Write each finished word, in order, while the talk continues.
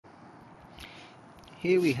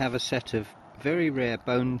Here we have a set of very rare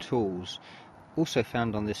bone tools, also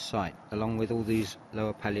found on this site, along with all these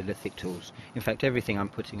lower Paleolithic tools. In fact, everything I'm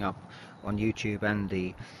putting up on YouTube and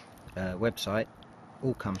the website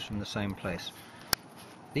all comes from the same place.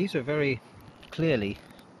 These are very clearly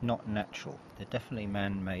not natural. They're definitely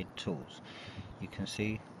man-made tools. You can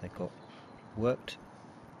see they've got worked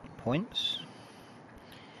points,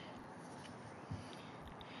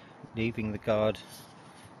 leaving the guard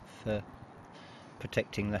for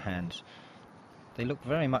protecting the hands. They look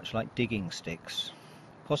very much like digging sticks,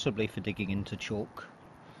 possibly for digging into chalk,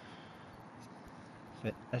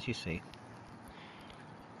 but as you see,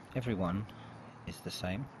 every one is the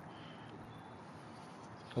same.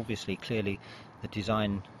 Obviously, clearly the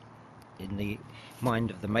design in the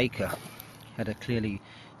mind of the maker had a clearly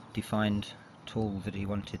defined tool that he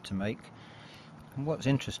wanted to make. And what's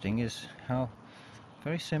interesting is how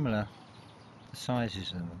very similar the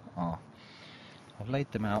sizes of them are. I've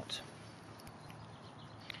laid them out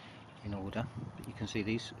in order, but you can see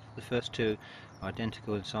the first two are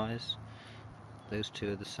identical in size, those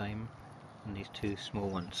two are the same, and these two small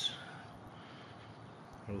ones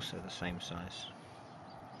are also the same size.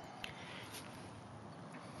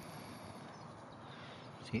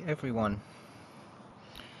 See, every one,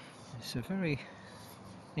 it's a very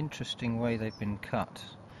interesting way they've been cut.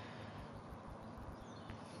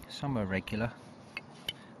 Some are regular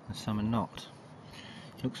and some are not.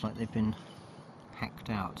 Looks like they've been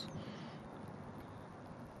hacked out.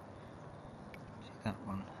 See that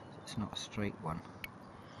one, it's not a straight one.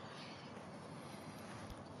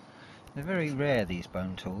 They're very rare, these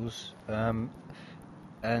bone tools, and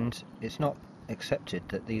it's not accepted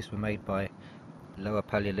that these were made by lower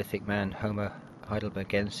Paleolithic man Homo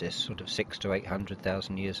heidelbergensis sort of 600 to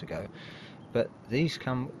 800,000 years ago, but these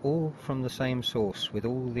come all from the same source with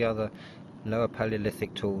all the other lower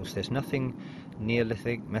Paleolithic tools. There's nothing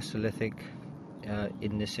Neolithic, Mesolithic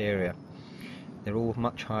in this area. They're all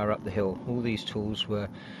much higher up the hill. All these tools were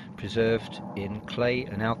preserved in clay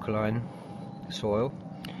and alkaline soil,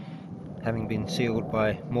 having been sealed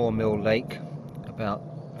by Moore Mill Lake about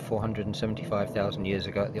 475,000 years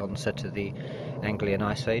ago at the onset of the Anglian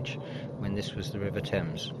Ice Age, when this was the River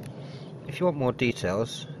Thames. If you want more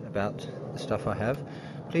details about the stuff I have,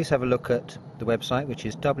 please have a look at the website, which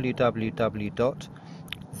is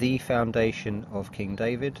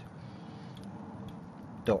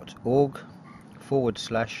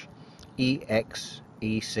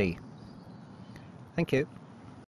Thank you.